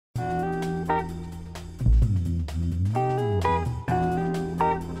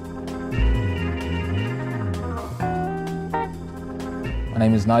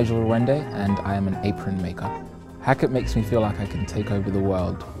name is Nigel Rwende and I am an apron maker. Hackett makes me feel like I can take over the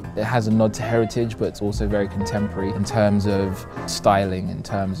world. It has a nod to heritage, but it's also very contemporary in terms of styling, in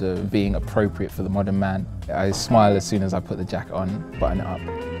terms of being appropriate for the modern man. I smile as soon as I put the jacket on, button it up.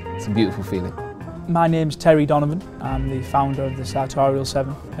 It's a beautiful feeling. My name's Terry Donovan. I'm the founder of the Sartorial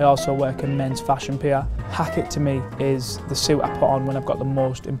 7. I also work in men's fashion PR. Hackett to me is the suit I put on when I've got the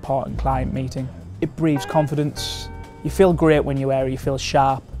most important client meeting. It breathes confidence. You feel great when you wear it, you feel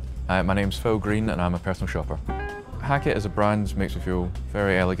sharp. My name's Phil Green and I'm a personal shopper. Hackett as a brand makes me feel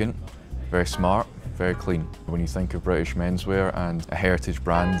very elegant, very smart, very clean. When you think of British menswear and a heritage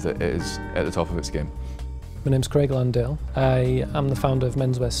brand that is at the top of its game. My name's Craig Landale. I am the founder of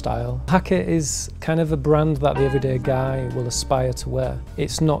Menswear Style. Hackett is kind of a brand that the everyday guy will aspire to wear.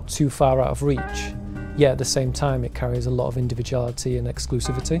 It's not too far out of reach, yet at the same time it carries a lot of individuality and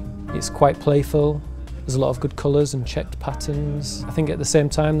exclusivity. It's quite playful. There's a lot of good colours and checked patterns. I think at the same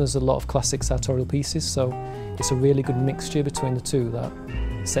time there's a lot of classic sartorial pieces, so it's a really good mixture between the two that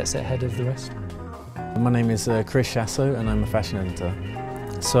sets it ahead of the rest. My name is Chris Shasso and I'm a fashion editor.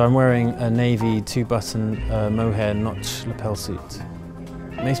 So I'm wearing a navy 2-button mohair notch lapel suit.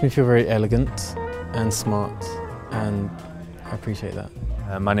 It makes me feel very elegant and smart, and I appreciate that.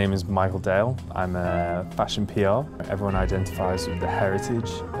 My name is Michael Dale. I'm a fashion PR. Everyone identifies with the heritage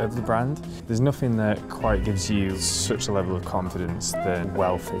of the brand. There's nothing that quite gives you such a level of confidence than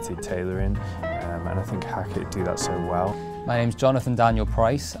well-fitted tailoring, and I think Hackett do that so well. My name's Jonathan Daniel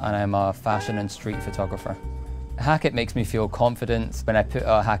Price and I'm a fashion and street photographer. Hackett makes me feel confident. When I put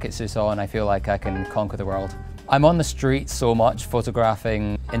a Hackett suit on, I feel like I can conquer the world. I'm on the street so much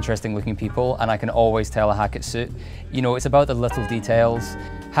photographing interesting looking people, and I can always tell a Hackett suit. You know, it's about the little details.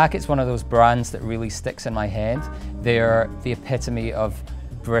 Hackett's one of those brands that really sticks in my head. They're the epitome of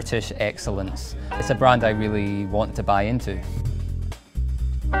British excellence. It's a brand I really want to buy into.